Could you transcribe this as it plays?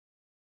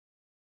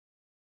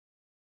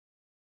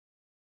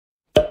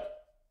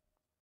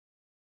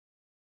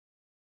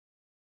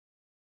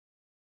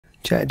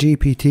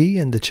ChatGPT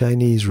and the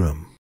Chinese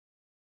Room.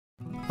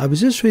 I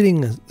was just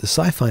reading the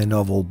sci-fi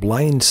novel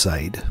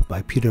Blindside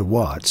by Peter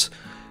Watts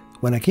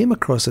when I came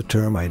across a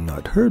term I had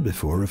not heard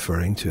before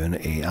referring to an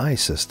AI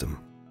system,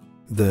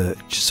 the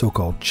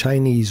so-called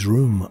Chinese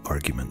Room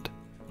argument.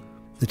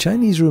 The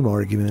Chinese Room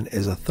argument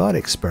is a thought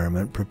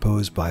experiment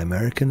proposed by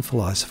American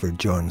philosopher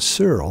John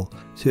Searle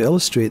to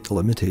illustrate the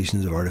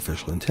limitations of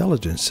artificial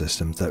intelligence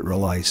systems that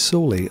rely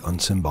solely on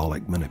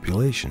symbolic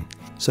manipulation,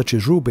 such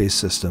as rule-based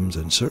systems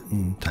and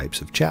certain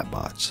types of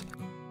chatbots.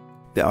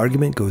 The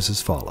argument goes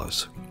as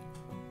follows.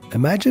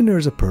 Imagine there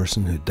is a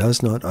person who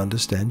does not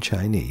understand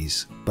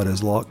Chinese, but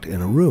is locked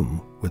in a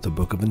room with a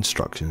book of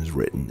instructions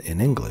written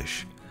in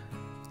English.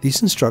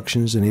 These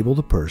instructions enable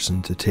the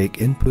person to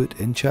take input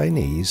in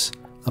Chinese,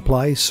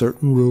 apply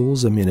certain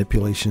rules and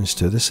manipulations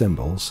to the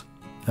symbols,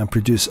 and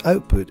produce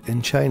output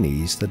in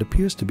Chinese that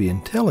appears to be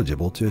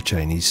intelligible to a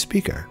Chinese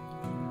speaker.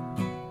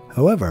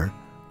 However,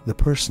 the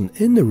person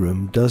in the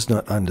room does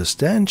not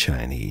understand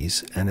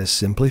Chinese and is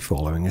simply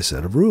following a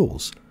set of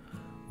rules,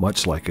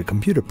 much like a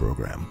computer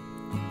program.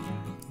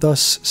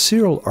 Thus,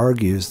 Searle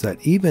argues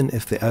that even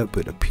if the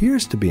output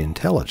appears to be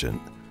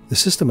intelligent, the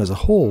system as a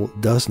whole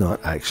does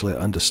not actually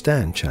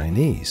understand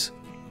Chinese.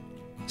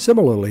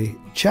 Similarly,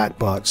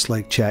 chatbots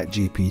like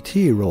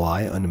ChatGPT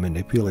rely on the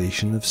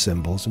manipulation of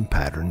symbols and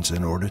patterns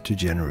in order to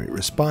generate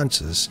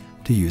responses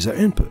to user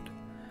input,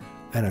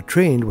 and are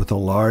trained with a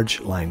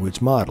large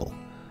language model.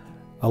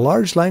 A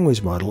large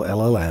language model,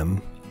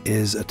 LLM,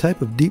 is a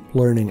type of deep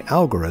learning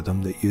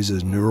algorithm that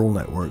uses neural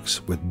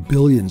networks with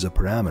billions of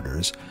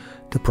parameters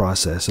to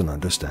process and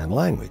understand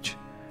language.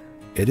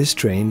 It is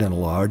trained on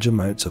large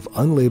amounts of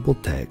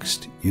unlabeled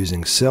text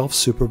using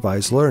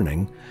self-supervised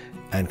learning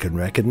and can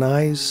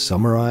recognize,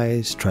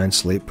 summarize,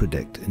 translate,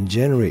 predict, and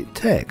generate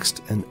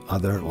text and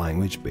other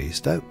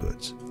language-based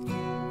outputs.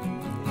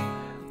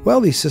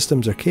 While these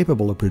systems are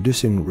capable of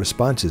producing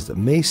responses that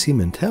may seem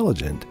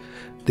intelligent,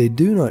 they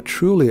do not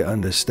truly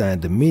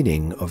understand the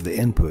meaning of the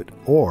input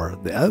or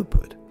the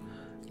output.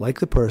 Like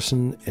the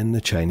person in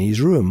the Chinese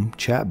room,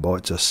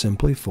 chatbots are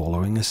simply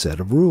following a set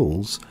of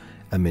rules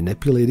and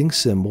manipulating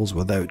symbols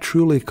without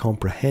truly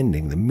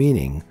comprehending the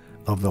meaning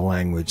of the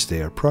language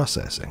they are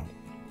processing.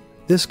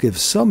 This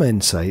gives some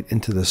insight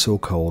into the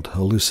so-called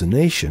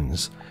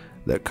hallucinations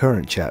that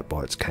current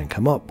chatbots can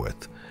come up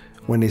with,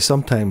 when they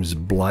sometimes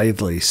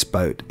blithely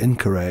spout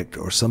incorrect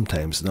or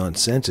sometimes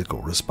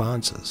nonsensical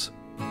responses.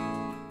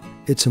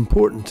 It's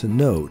important to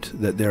note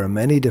that there are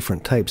many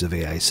different types of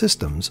AI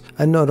systems,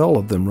 and not all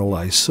of them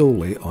rely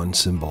solely on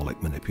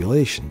symbolic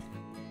manipulation.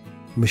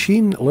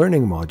 Machine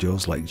learning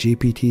modules like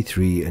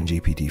GPT-3 and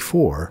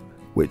GPT-4,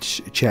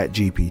 which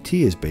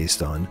ChatGPT is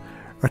based on,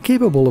 are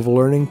capable of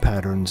learning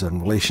patterns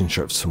and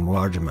relationships from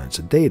large amounts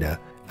of data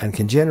and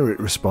can generate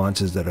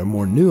responses that are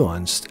more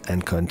nuanced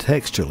and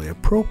contextually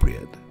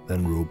appropriate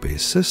than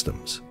rule-based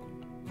systems.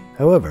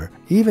 However,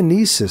 even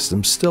these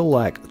systems still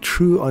lack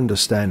true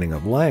understanding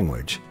of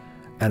language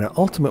and are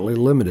ultimately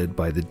limited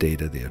by the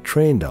data they are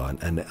trained on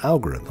and the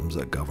algorithms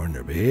that govern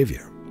their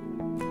behavior.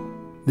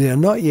 They are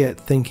not yet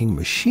thinking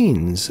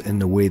machines in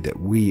the way that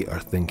we are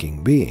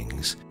thinking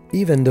beings,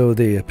 even though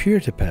they appear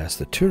to pass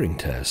the Turing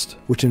test,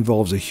 which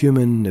involves a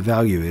human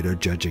evaluator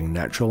judging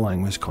natural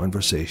language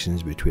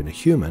conversations between a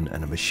human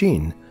and a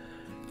machine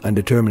and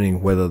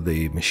determining whether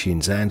the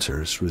machine's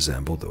answers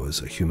resemble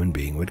those a human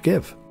being would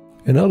give.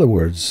 In other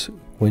words,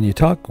 when you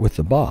talk with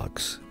the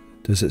box,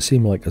 does it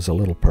seem like there's a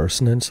little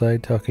person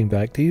inside talking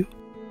back to you?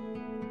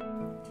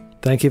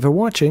 Thank you for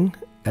watching,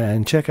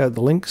 and check out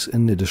the links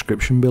in the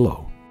description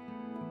below.